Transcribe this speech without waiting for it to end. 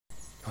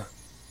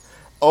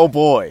Oh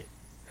boy.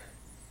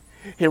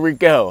 Here we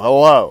go.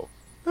 Hello.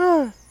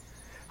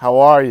 How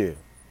are you?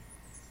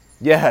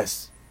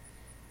 Yes.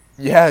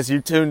 Yes,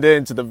 you tuned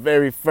in to the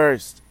very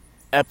first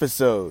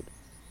episode.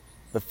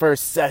 The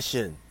first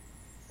session.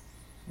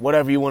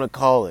 Whatever you want to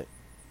call it.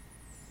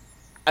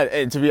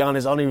 And to be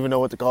honest, I don't even know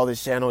what to call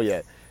this channel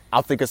yet.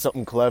 I'll think of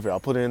something clever.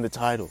 I'll put it in the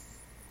title.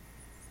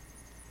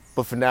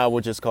 But for now,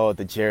 we'll just call it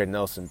the Jared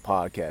Nelson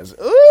Podcast.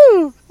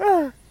 Ooh!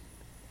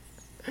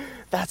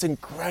 That's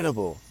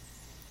incredible.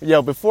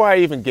 Yo, before I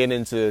even get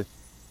into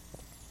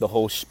the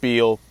whole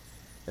spiel,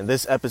 and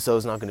this episode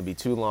is not going to be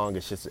too long,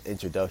 it's just an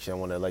introduction. I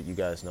want to let you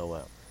guys know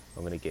what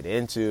I'm going to get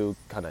into,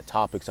 kind of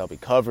topics I'll be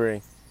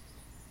covering.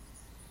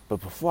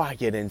 But before I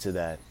get into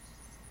that,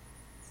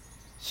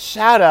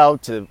 shout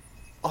out to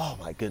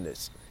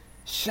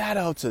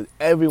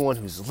everyone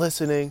who's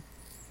listening,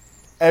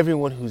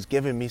 everyone who's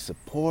giving me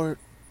support.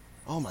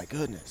 Oh my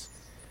goodness.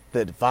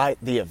 The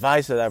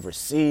advice that I've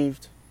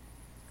received,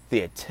 the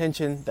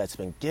attention that's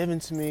been given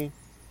to me.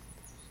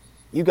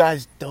 You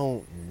guys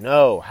don't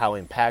know how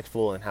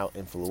impactful and how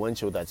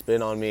influential that's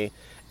been on me.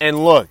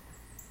 And look,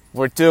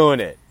 we're doing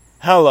it.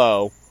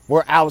 Hello,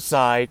 we're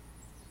outside.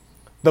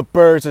 The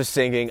birds are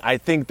singing. I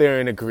think they're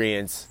in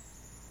agreement.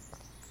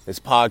 This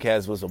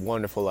podcast was a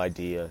wonderful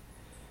idea.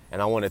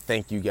 And I want to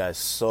thank you guys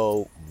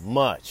so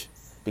much.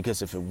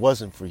 Because if it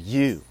wasn't for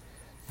you,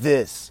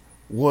 this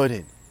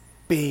wouldn't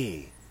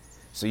be.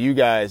 So you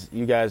guys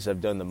have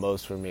done the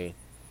most for me.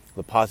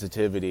 The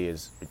positivity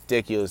is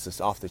ridiculous.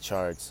 It's off the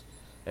charts.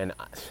 And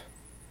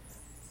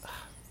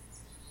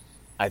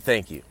I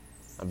thank you.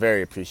 I'm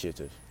very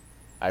appreciative.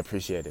 I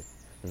appreciate it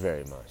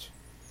very much.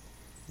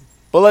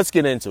 But let's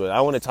get into it. I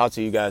want to talk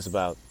to you guys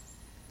about,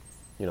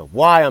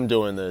 why I'm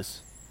doing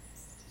this,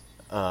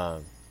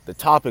 the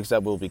topics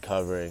that we'll be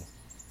covering,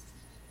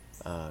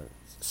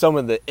 some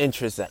of the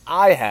interests that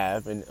I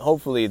have, and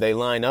hopefully they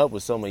line up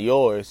with some of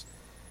yours.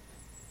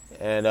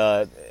 And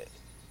I'm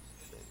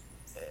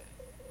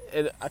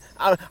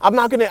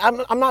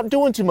not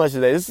doing too much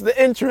today. This is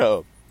the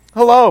intro.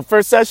 Hello,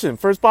 first session,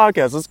 first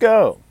podcast. Let's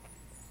go.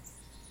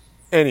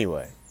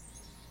 Anyway,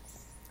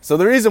 so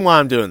the reason why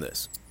I'm doing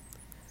this,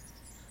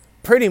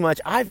 pretty much,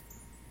 I've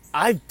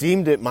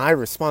deemed it my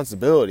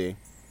responsibility,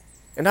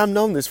 and I've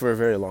known this for a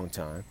very long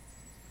time.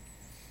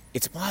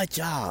 It's my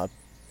job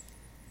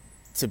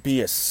to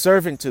be a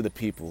servant to the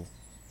people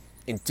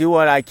and do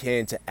what I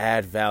can to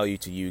add value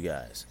to you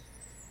guys.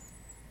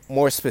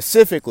 More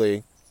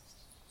specifically,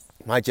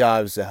 my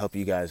job is to help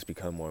you guys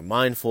become more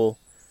mindful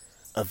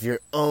of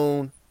your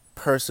own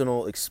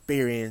personal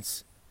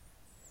experience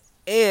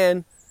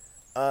and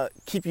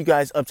keep you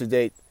guys up to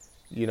date,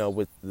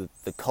 with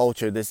the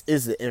culture. This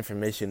is the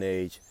information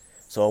age,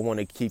 so I want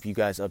to keep you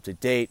guys up to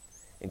date,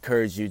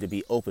 encourage you to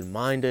be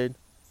open-minded,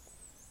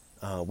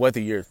 whether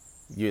you're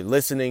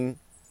listening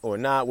or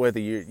not, whether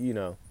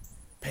you're,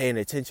 paying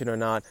attention or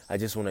not. I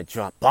just want to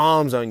drop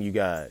bombs on you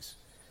guys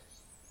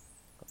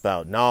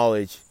about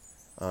knowledge,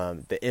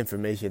 the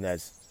information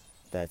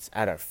that's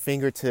at our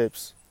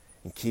fingertips,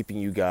 and keeping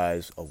you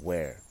guys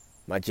aware.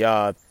 My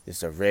job is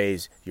to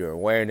raise your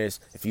awareness.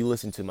 If you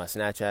listen to my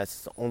Snapchats,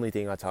 it's the only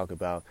thing I talk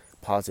about,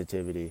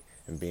 positivity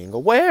and being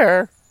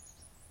aware.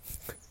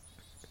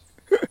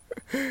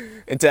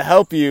 And to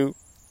help you,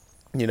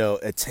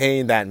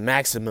 attain that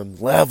maximum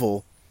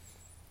level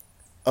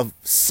of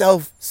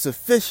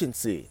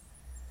self-sufficiency.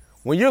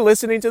 When you're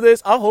listening to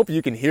this, I hope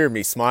you can hear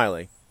me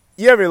smiling.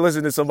 You ever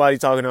listen to somebody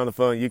talking on the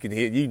phone, you can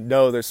hear,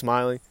 they're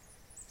smiling?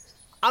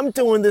 I'm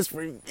doing this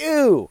for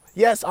you.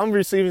 Yes, I'm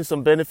receiving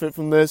some benefit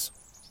from this.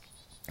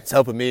 It's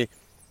helping me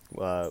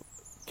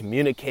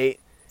communicate,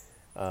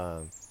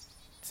 to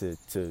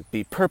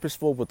be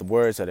purposeful with the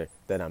words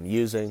that I'm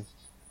using.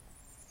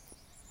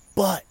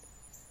 But,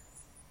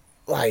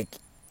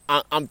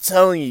 I'm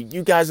telling you,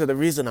 you guys are the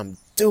reason I'm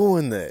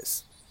doing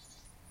this.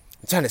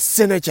 I'm trying to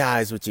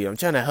synergize with you. I'm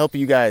trying to help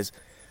you guys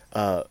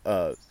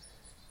and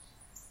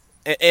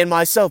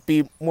myself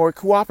be more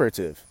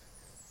cooperative.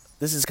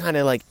 This is kind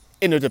of like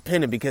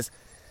interdependent, because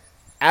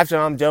after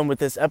I'm done with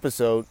this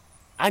episode,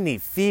 I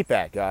need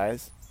feedback,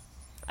 guys.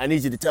 I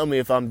need you to tell me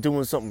if I'm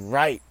doing something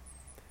right.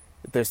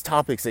 If there's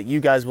topics that you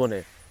guys want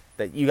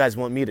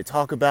me to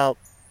talk about.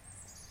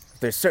 If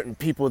there's certain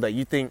people that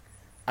you think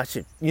I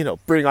should,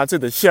 bring onto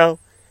the show,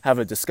 have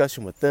a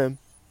discussion with them.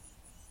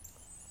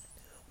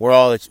 We're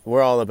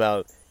all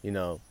about,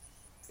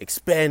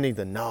 expanding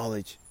the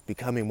knowledge,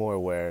 becoming more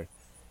aware,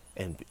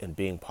 and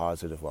being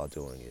positive while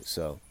doing it.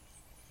 So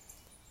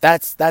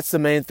that's the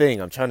main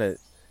thing. I'm trying to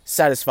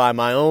satisfy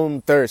my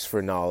own thirst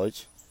for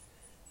knowledge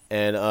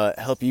and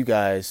help you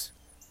guys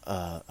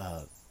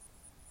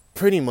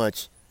pretty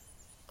much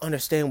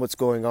understand what's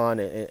going on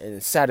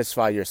and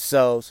satisfy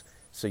yourselves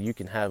so you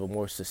can have a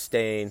more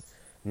sustained,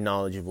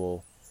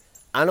 knowledgeable,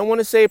 I don't want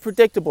to say a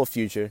predictable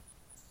future,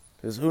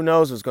 because who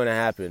knows what's going to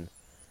happen,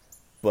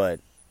 but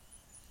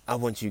I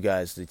want you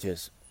guys to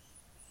just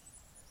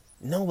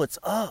know what's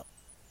up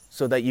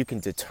so that you can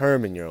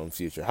determine your own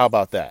future. How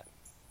about that?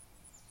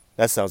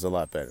 That sounds a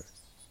lot better.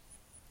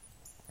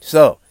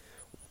 So,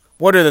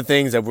 what are the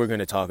things that we're going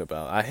to talk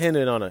about? I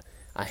hinted on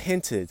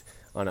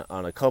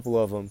a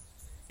couple of them.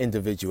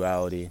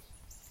 Individuality,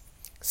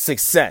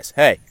 success.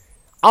 Hey,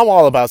 I'm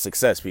all about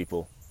success,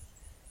 people.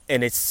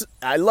 And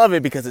I love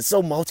it because it's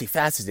so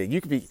multifaceted.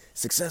 You can be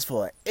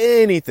successful at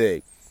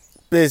anything.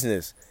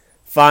 Business,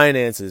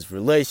 finances,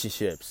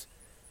 relationships,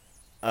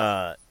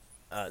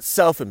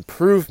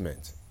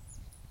 self-improvement.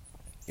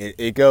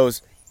 It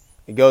goes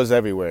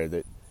everywhere.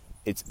 That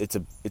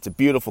it's a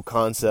beautiful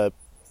concept,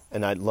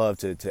 and I'd love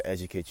to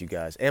educate you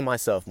guys and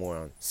myself more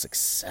on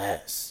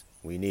success.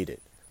 We need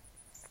it.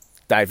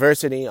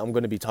 Diversity, I'm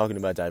going to be talking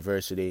about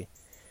diversity.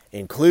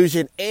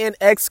 Inclusion and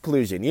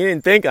exclusion. You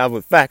didn't think I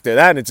would factor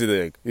that into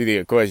the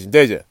equation,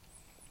 did you?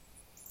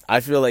 I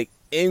feel like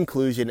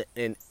inclusion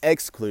and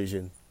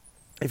exclusion,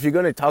 if you're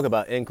going to talk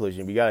about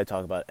inclusion, we got to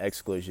talk about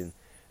exclusion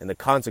and the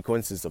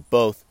consequences of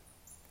both.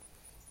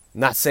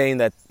 I'm not saying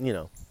that,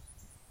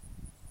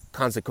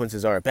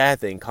 consequences are a bad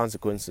thing.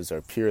 Consequences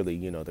are purely,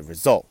 the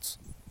results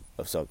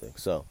of something.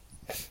 So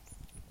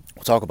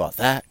we'll talk about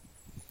that.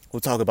 We'll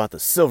talk about the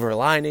silver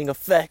lining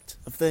effect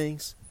of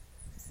things.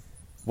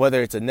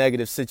 Whether it's a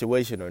negative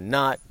situation or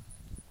not,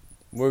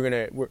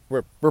 we're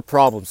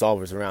problem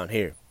solvers around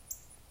here.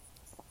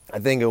 I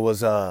think it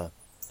was I'm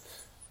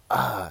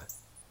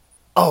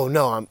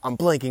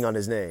blanking on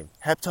his name.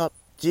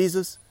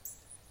 Jesus?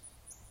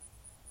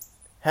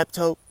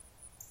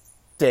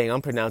 Dang,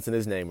 I'm pronouncing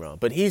his name wrong.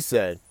 But he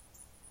said,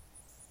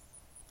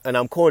 and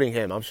I'm quoting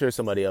him, I'm sure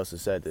somebody else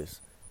has said this,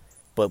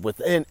 but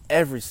within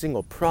every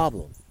single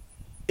problem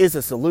is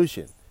a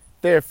solution.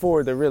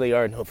 Therefore, there really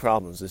are no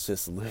problems, it's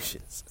just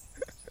solutions.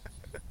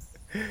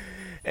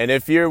 And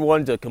if you're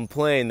one to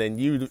complain, then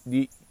you're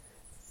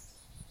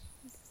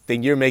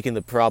making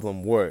the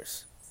problem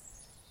worse.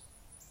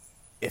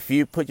 If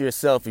you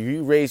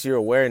raise your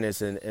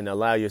awareness and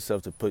allow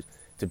yourself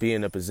to be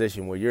in a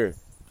position where you're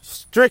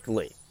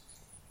strictly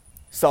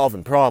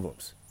solving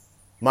problems,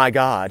 my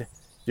God,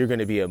 you're going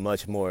to be a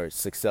much more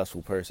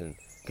successful person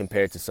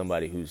compared to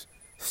somebody who's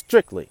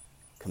strictly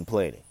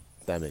complaining.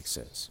 If that makes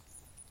sense.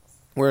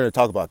 We're going to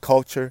talk about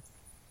culture,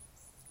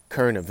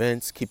 current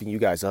events, keeping you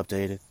guys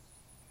updated.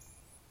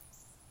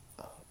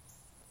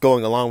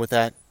 Going along with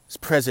that is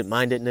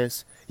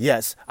present-mindedness.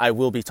 Yes, I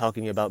will be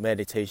talking about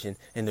meditation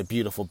and the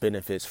beautiful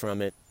benefits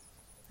from it.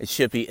 It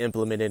should be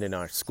implemented in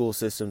our school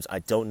systems. I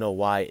don't know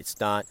why it's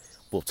not.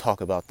 We'll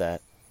talk about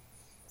that.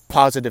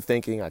 Positive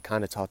thinking, I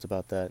kind of talked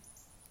about that.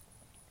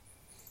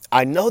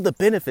 I know the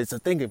benefits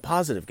of thinking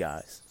positive,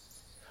 guys.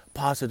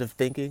 Positive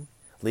thinking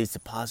leads to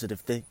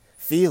positive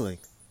feeling.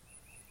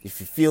 If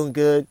you're feeling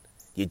good,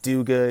 you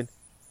do good.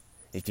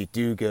 If you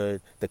do good,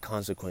 the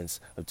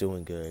consequence of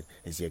doing good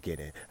is you get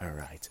it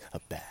right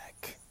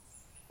back.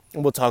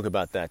 And we'll talk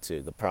about that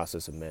too, the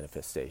process of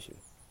manifestation.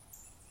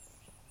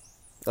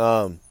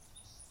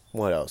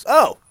 What else?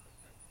 Oh!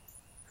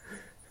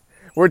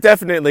 We're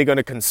definitely going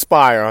to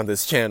conspire on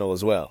this channel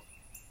as well.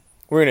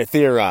 We're going to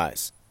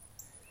theorize.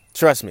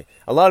 Trust me,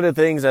 a lot of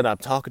the things that I'm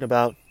talking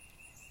about,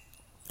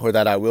 or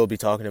that I will be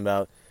talking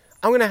about,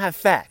 I'm going to have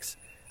facts.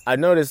 I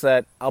noticed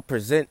that I'll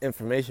present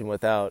information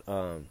without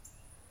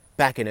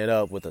backing it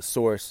up with a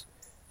source,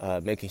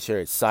 making sure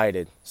it's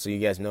cited, so you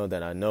guys know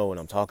that I know what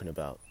I'm talking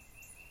about.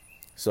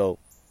 So,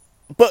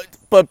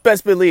 but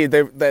best believe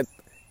that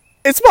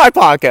it's my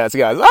podcast,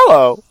 guys.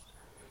 Hello.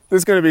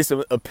 There's going to be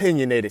some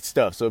opinionated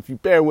stuff. So if you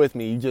bear with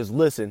me, you just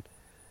listen,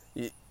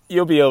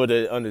 you'll be able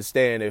to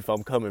understand if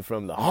I'm coming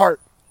from the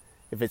heart,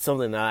 if it's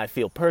something that I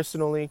feel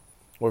personally,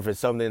 or if it's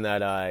something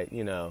that I,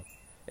 am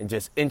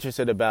just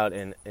interested about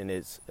and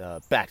it's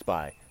backed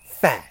by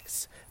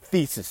facts,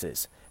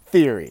 theses,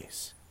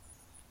 theories.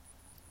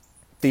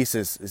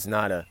 Thesis is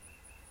not a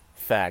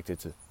fact.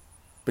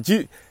 But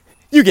you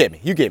get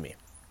me.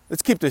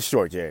 Let's keep this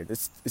short, Jared.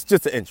 It's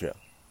just an intro.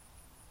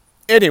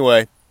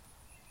 Anyway,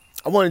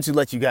 I wanted to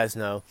let you guys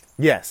know,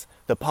 yes,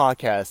 the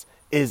podcast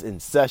is in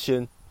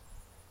session.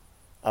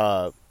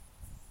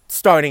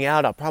 Starting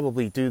out, I'll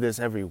probably do this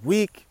every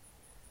week.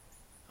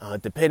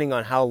 Depending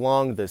on how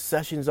long the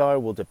sessions are,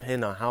 will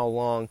depend on how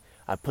long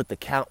I put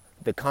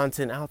the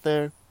content out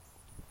there.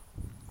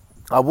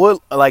 I would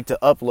like to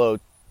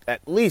upload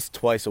at least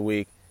twice a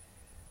week,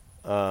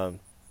 but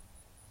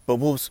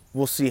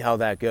we'll see how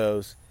that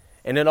goes.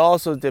 And it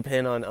also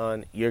depends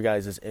on your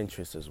guys'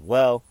 interest as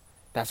well.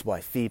 That's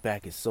why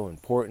feedback is so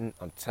important.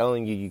 I'm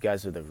telling you, you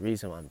guys are the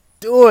reason I'm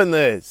doing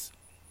this.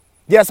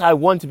 Yes, I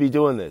want to be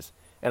doing this,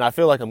 and I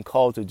feel like I'm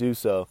called to do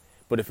so.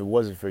 But if it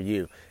wasn't for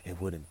you,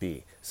 it wouldn't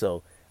be.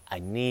 So I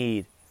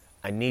need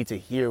to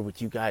hear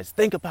what you guys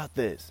think about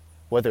this.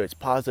 Whether it's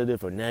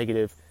positive or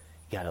negative,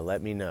 you gotta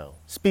let me know.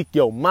 Speak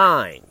your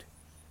mind,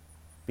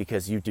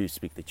 because you do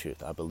speak the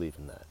truth. I believe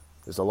in that.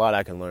 There's a lot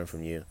I can learn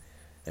from you,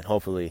 and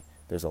hopefully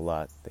there's a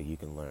lot that you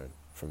can learn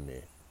from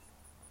me.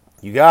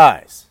 You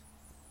guys,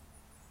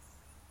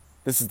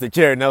 this is the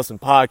Jared Nelson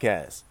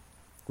Podcast.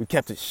 We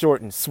kept it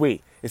short and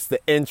sweet. It's the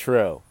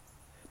intro.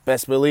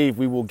 Best believe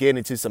we will get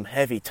into some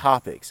heavy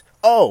topics.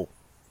 Oh,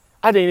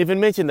 I didn't even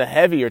mention the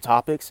heavier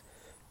topics.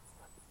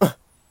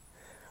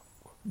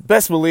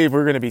 Best believe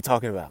we're going to be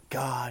talking about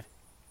God,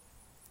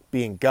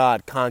 being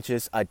God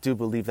conscious. I do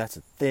believe that's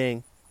a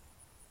thing.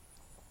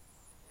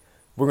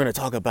 We're going to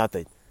talk about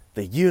the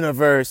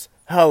universe.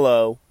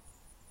 Hello.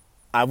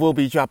 I will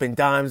be dropping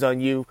dimes on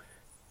you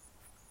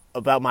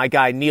about my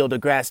guy Neil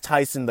deGrasse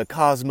Tyson, the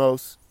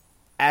cosmos,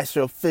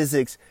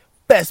 astrophysics.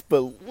 Best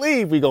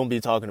believe we're going to be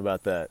talking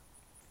about that.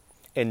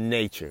 And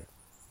nature.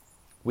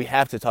 We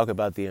have to talk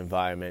about the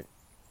environment.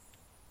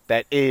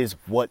 That is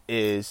what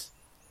is.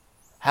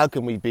 How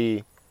can we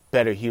be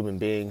better human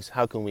beings?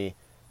 How can we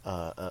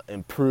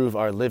improve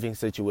our living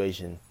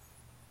situation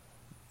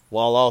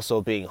while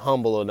also being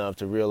humble enough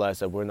to realize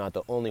that we're not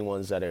the only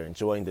ones that are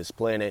enjoying this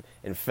planet?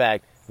 In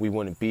fact, we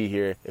wouldn't be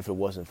here if it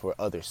wasn't for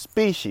other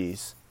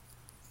species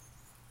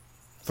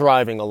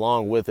thriving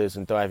along with us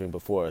and thriving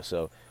before us.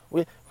 So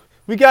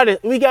we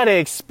gotta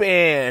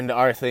expand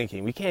our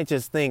thinking. We can't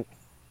just think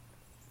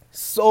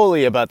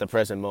solely about the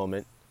present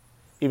moment,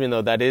 even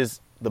though that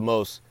is the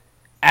most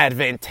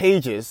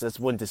advantageous. That's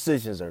when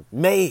decisions are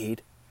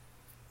made.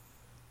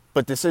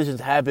 But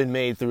decisions have been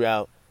made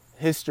throughout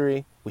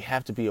history. We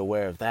have to be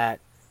aware of that.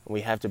 And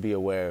we have to be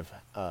aware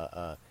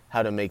of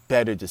how to make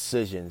better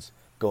decisions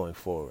going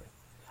forward.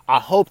 I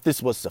hope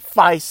this will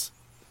suffice.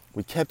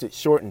 We kept it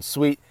short and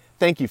sweet.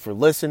 Thank you for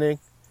listening.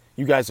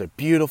 You guys are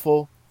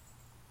beautiful.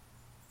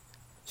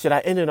 Should I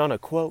end it on a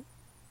quote?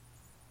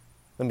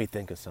 Let me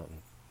think of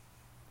something.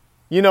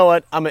 You know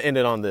what? I'm going to end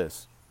it on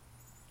this.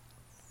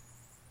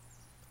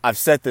 I've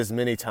said this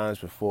many times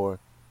before,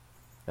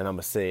 and I'm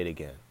going to say it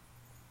again.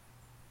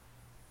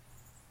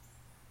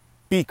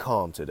 Be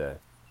calm today.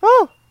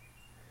 Oh!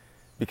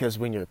 Because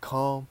when you're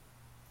calm,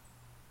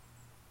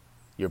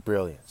 you're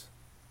brilliant.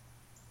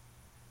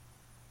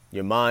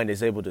 Your mind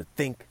is able to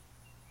think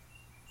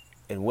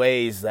in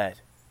ways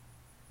that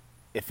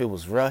if it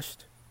was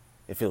rushed,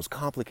 if it was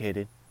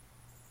complicated,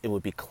 it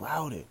would be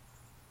clouded.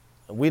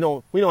 And we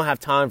don't have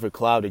time for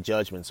clouded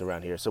judgments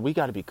around here, so we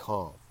got to be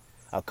calm.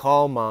 A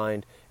calm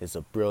mind is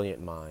a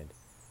brilliant mind,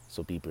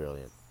 so be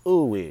brilliant.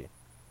 Ooh-wee.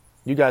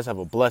 You guys have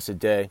a blessed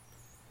day.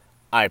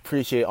 I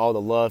appreciate all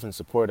the love and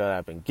support that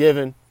I've been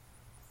given.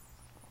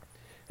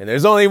 And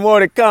there's only more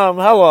to come.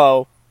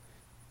 Hello.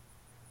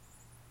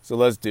 So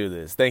let's do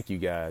this. Thank you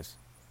guys.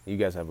 You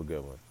guys have a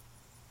good one.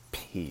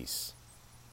 Peace.